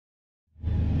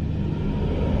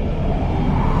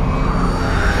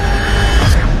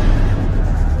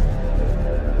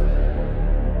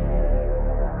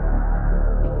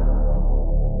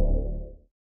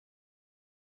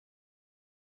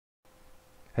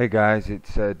Hey guys,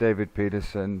 it's David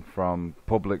Peterson from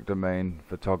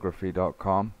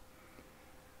publicdomainphotography.com.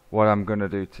 What I'm going to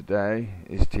do today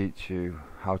is teach you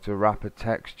how to wrap a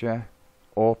texture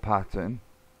or pattern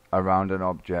around an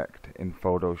object in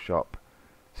Photoshop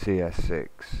CS6.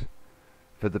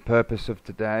 For the purpose of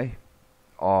today,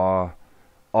 our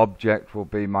object will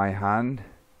be my hand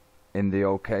in the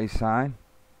OK sign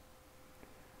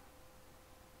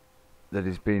that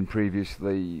has been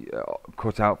previously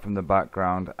cut out from the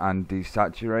background and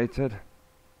desaturated,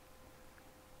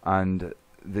 and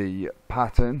the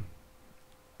pattern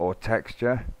or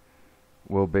texture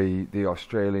will be the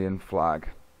Australian flag.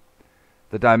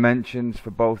 The dimensions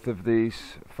for both of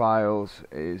these files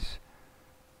is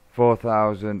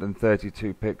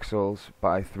 4032 pixels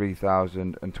by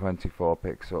 3024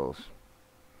 pixels.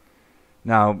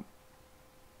 Now,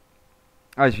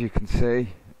 as you can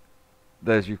see,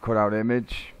 there's your cutout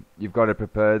image. You've got to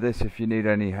prepare this. If you need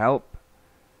any help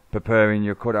preparing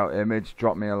your cutout image,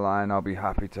 drop me a line. I'll be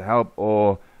happy to help,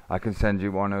 or I can send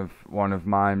you one of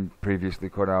mine previously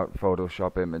cut out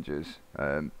Photoshop images.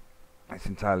 It's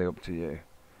entirely up to you.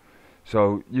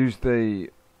 So use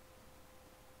the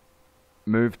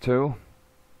move tool,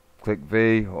 click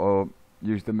V or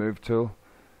use the move tool,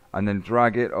 and then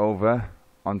drag it over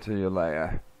onto your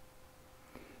layer.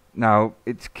 Now,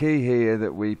 it's key here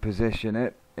that we position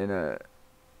it in a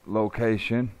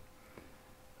location,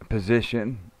 a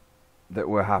position that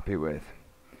we're happy with.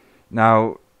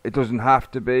 Now, it doesn't have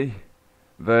to be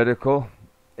vertical.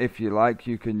 If you like,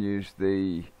 you can use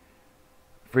the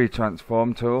free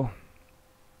transform tool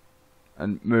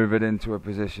and move it into a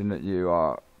position that you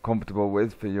are comfortable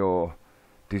with for your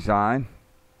design.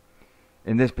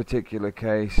 In this particular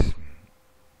case,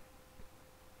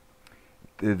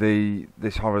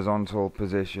 this horizontal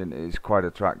position is quite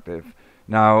attractive.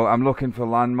 Now I'm looking for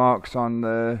landmarks on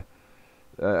the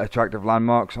attractive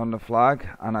landmarks on the flag,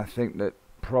 and I think that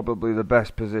probably the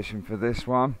best position for this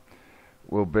one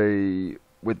will be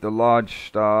with the large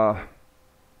star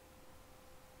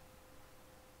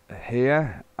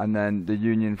here, and then the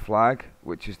Union flag,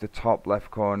 which is the top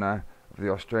left corner of the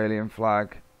Australian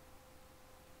flag,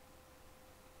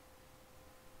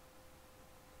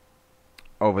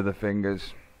 over the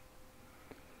fingers.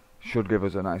 Should give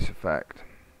us a nice effect.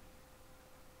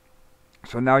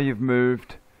 So now you've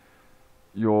moved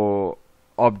your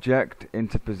object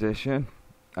into position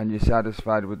and you're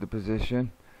satisfied with the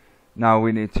position. Now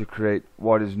we need to create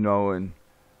what is known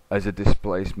as a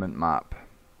displacement map.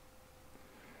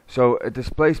 So a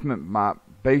displacement map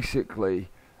basically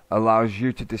allows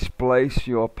you to displace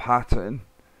your pattern,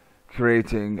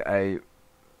 creating a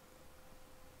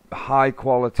high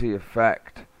quality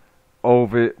effect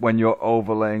over when you're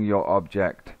overlaying your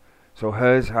object. So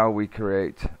here's how we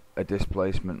create a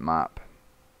displacement map.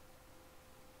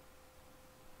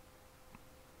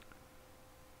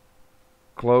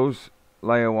 Close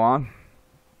layer 1,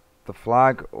 the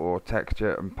flag or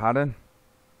texture and pattern,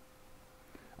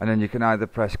 and then you can either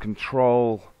press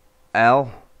Ctrl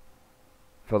L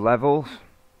for levels,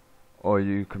 or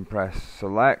you can press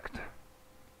select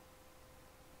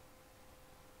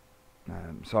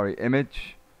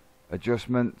image,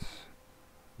 adjustments,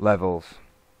 levels.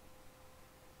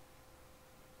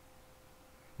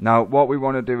 Now what we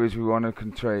want to do is we want to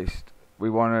contrast, we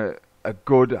want a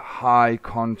good high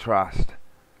contrast,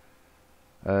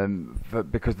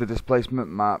 because the displacement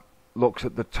map looks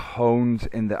at the tones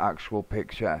in the actual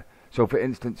picture. So for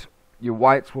instance, your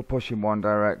whites will push in one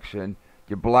direction,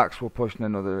 your blacks will push in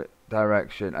another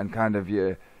direction, and kind of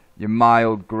your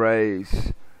mild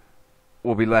greys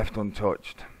will be left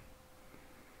untouched.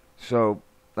 So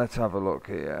let's have a look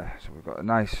here. So we've got a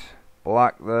nice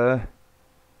black there,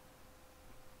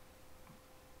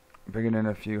 bringing in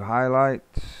a few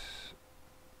highlights.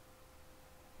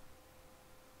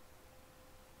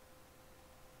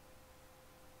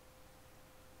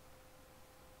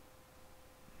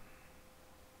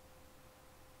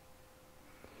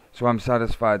 So I'm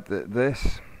satisfied that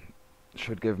this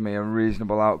should give me a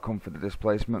reasonable outcome for the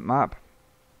displacement map.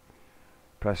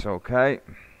 Press OK.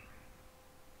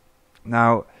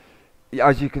 Now,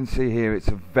 as you can see here, it's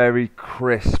a very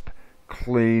crisp,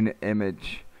 clean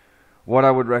image. What I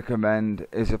would recommend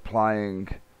is applying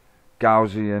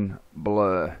Gaussian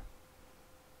blur.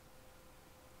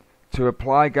 To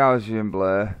apply Gaussian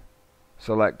blur,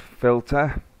 select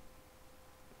Filter,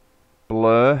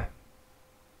 Blur,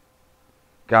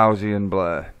 Gaussian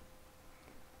blur.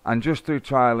 And just through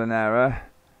trial and error,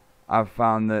 I've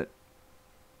found that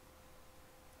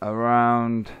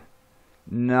around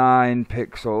 9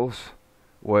 pixels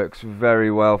works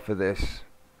very well for this.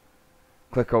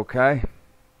 Click OK.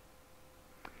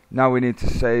 Now we need to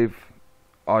save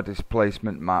our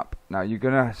displacement map. Now you're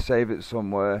going to save it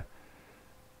somewhere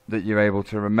that you're able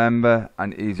to remember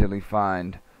and easily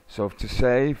find. So to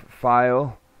save,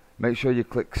 File, make sure you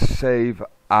click Save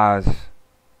As.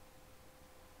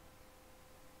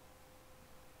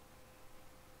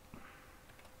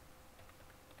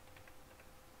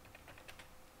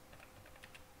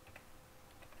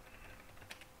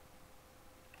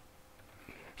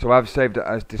 So I've saved it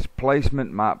as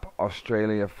Displacement Map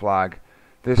Australia Flag.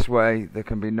 This way there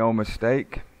can be no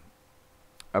mistake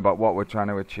about what we're trying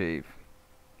to achieve.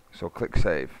 So click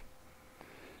Save.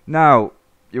 Now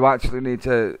you actually need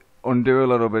to undo a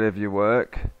little bit of your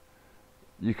work.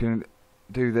 You can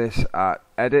do this at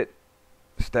Edit,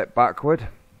 Step Backward,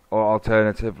 or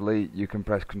alternatively you can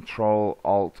press Control,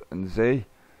 Alt and Z.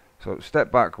 So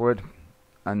step backward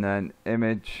and then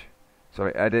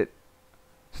Edit,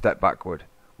 Step Backward.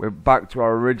 We're back to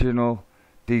our original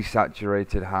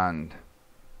desaturated hand.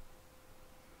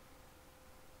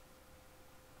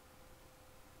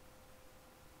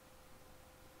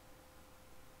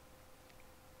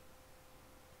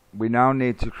 We now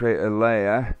need to create a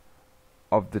layer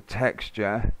of the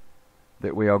texture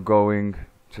that we are going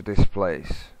to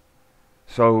displace.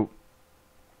 So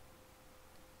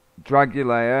drag your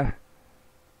layer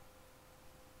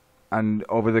and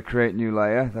over the create new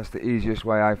layer. That's the easiest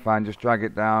way I find. Just drag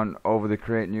it down over the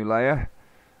create new layer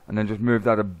and then just move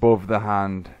that above the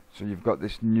hand, so you've got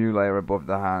this new layer above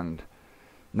the hand.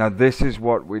 Now this is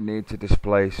what we need to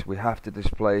displace. We have to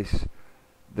displace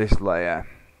this layer.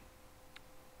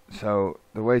 So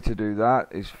the way to do that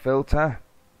is Filter,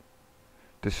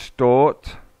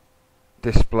 Distort,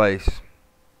 Displace.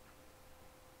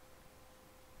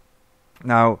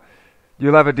 Now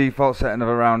you'll have a default setting of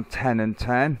around 10 and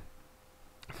 10.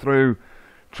 Through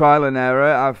trial and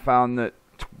error, I've found that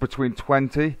between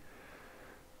 20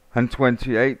 and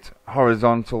 28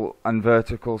 horizontal and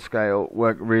vertical scale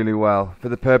work really well. For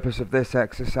the purpose of this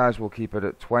exercise, we'll keep it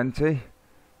at 20.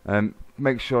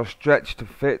 Make sure Stretch to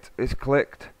Fit is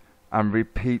clicked and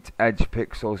Repeat Edge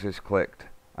Pixels is clicked,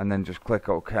 and then just click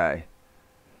OK.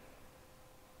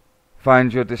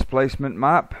 Find your displacement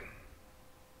map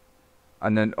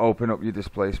and then open up your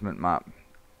displacement map.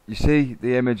 You see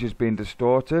the image has been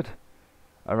distorted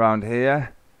around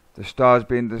here, the star's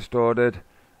been distorted,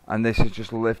 and this is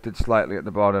just lifted slightly at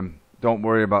the bottom. Don't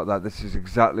worry about that, this is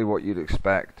exactly what you'd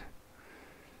expect.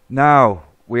 Now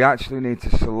we actually need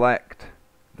to select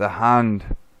the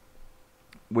hand,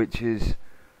 which is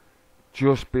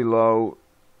just below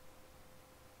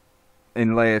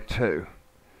in layer 2.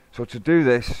 So to do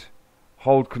this,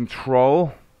 hold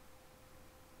Control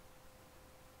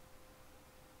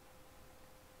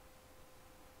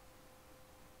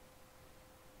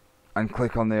and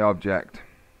click on the object.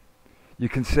 You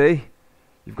can see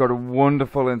you've got a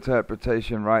wonderful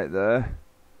interpretation right there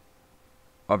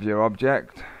of your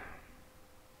object.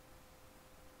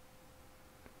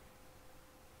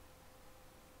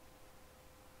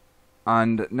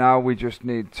 And now we just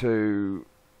need to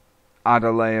add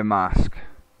a layer mask,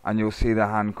 and you'll see the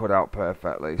hand cut out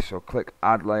perfectly. So click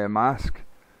Add Layer Mask.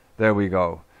 There we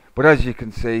go. But as you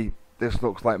can see, this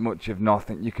looks like much of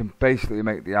nothing. You can basically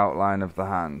make the outline of the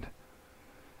hand.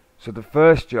 So the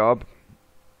first job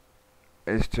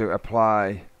is to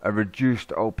apply a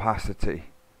reduced opacity.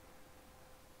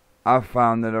 I've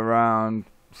found that around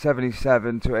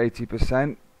 77 to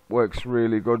 80% works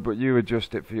really good, but you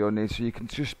adjust it for your needs. So you can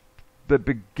just the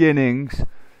beginnings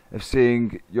of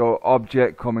seeing your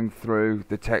object coming through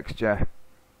the texture.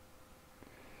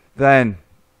 Then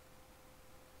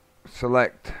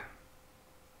select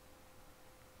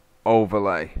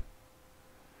Overlay.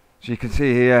 So you can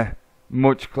see here,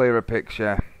 much clearer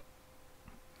picture.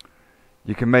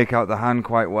 You can make out the hand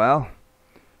quite well.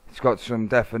 It's got some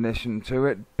definition to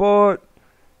it, but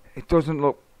it doesn't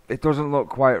look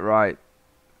quite right.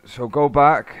 So go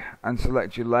back and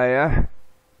select your layer,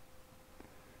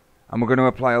 and we're going to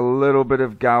apply a little bit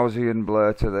of Gaussian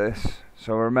blur to this.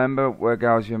 So remember where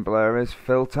Gaussian blur is.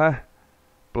 Filter,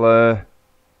 Blur,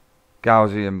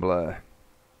 Gaussian blur.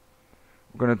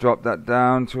 We're going to drop that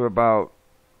down to about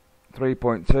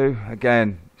 3.2.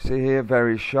 Again, see here,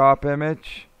 very sharp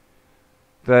image.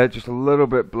 There, just a little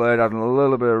bit blurred, adding a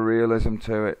little bit of realism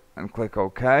to it, and click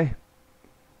OK.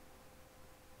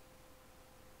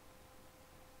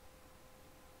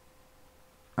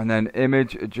 And then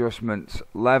Image Adjustments,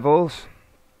 Levels.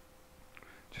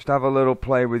 Just have a little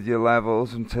play with your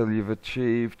levels until you've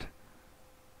achieved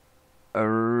a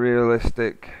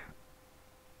realistic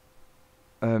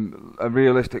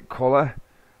colour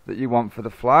that you want for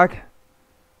the flag.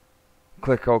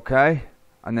 Click OK,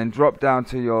 and then drop down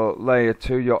to your layer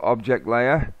 2, your object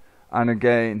layer, and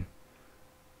again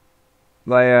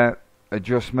layer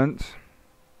adjustments,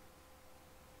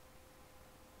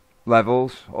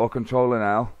 levels, or Control and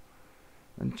L,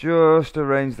 and just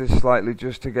arrange this slightly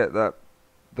just to get the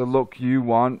look you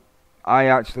want. I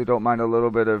actually don't mind a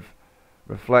little bit of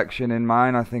reflection in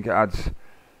mine. I think it adds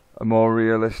a more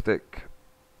realistic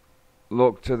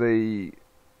look to the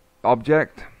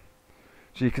object.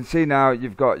 So you can see now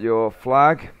you've got your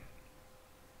flag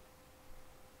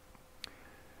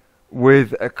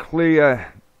with a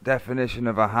clear definition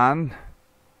of a hand,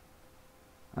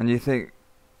 and you think,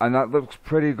 and that looks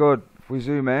pretty good. If we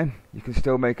zoom in, you can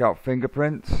still make out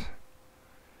fingerprints,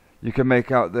 you can make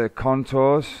out the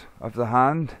contours of the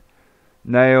hand,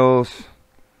 nails.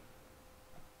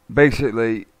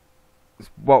 Basically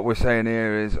what we're saying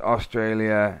here is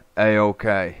Australia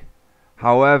A-OK.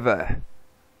 However,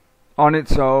 on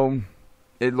its own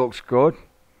it looks good,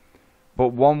 but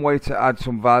one way to add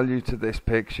some value to this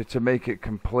picture, to make it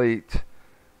complete,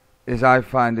 is I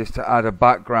find is to add a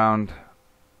background.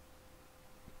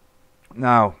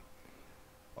 Now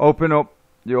open up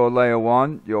your layer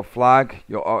 1, your flag,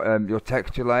 your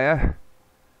texture layer,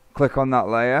 click on that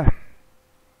layer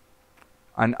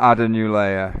and add a new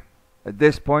layer. At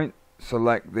this point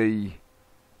select the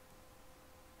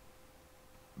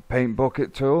paint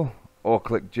bucket tool or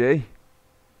click G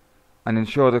and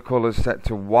ensure the color is set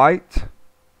to white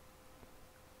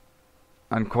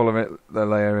and color the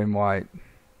layer in white.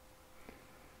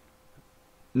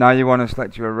 Now you want to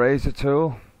select your eraser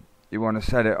tool, you want to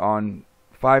set it on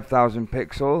 5000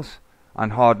 pixels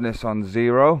and hardness on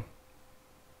 0,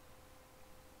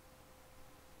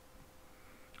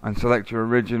 and select your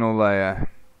original layer.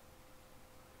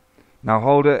 Now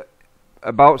hold it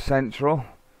about central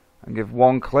and give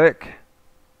one click.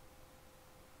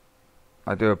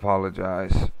 I do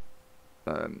apologize.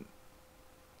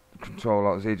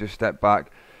 Control-Z, just step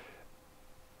back.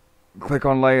 Click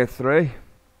on layer 3,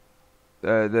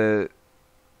 the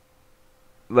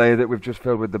layer that we've just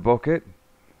filled with the bucket,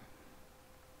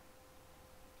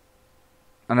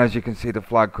 and as you can see the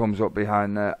flag comes up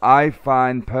behind there. I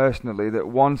find personally that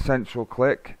one central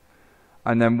click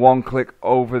and then one click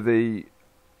over the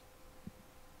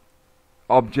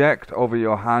object, over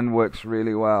your hand, works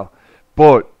really well.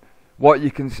 But what you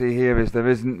can see here is there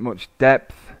isn't much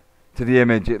depth to the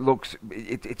image.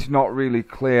 It's not really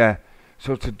clear.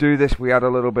 So to do this we add a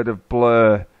little bit of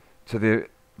blur to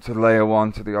layer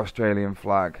 1, to the Australian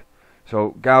flag.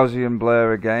 So Gaussian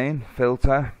blur again,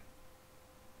 filter,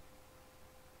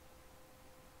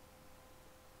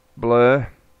 blur,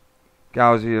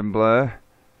 Gaussian blur,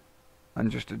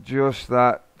 and just adjust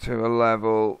that to a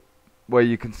level where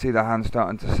you can see the hand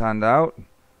starting to stand out.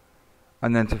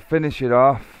 And then to finish it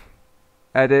off,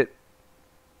 edit,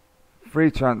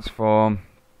 free transform,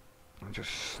 and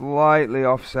just slightly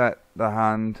offset the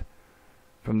hand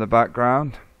from the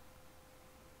background.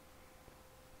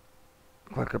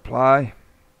 Click apply,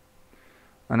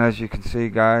 and as you can see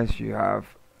guys, you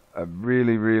have a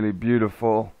really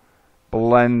beautiful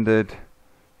blended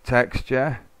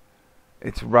texture.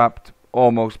 It's wrapped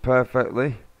almost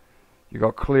perfectly. You've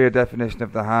got clear definition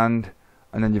of the hand,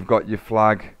 and then you've got your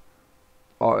flag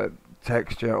or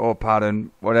texture or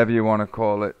pattern, whatever you want to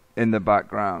call it, in the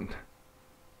background.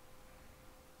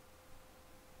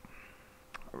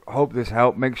 Hope this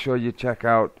helped. Make sure you check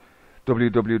out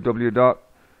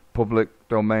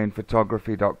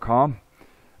www.publicdomainphotography.com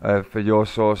for your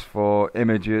source for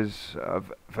images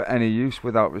for any use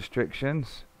without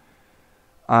restrictions.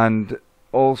 And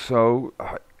also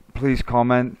please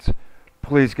comment,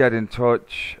 please get in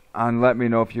touch and let me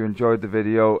know if you enjoyed the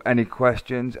video, any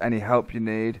questions, any help you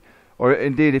need, or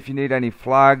indeed if you need any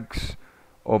flags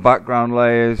or background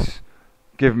layers,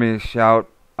 give me a shout.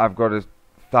 I've got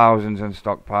thousands in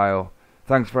stockpile.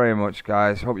 Thanks very much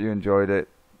guys, hope you enjoyed it.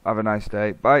 Have a nice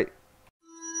day. Bye.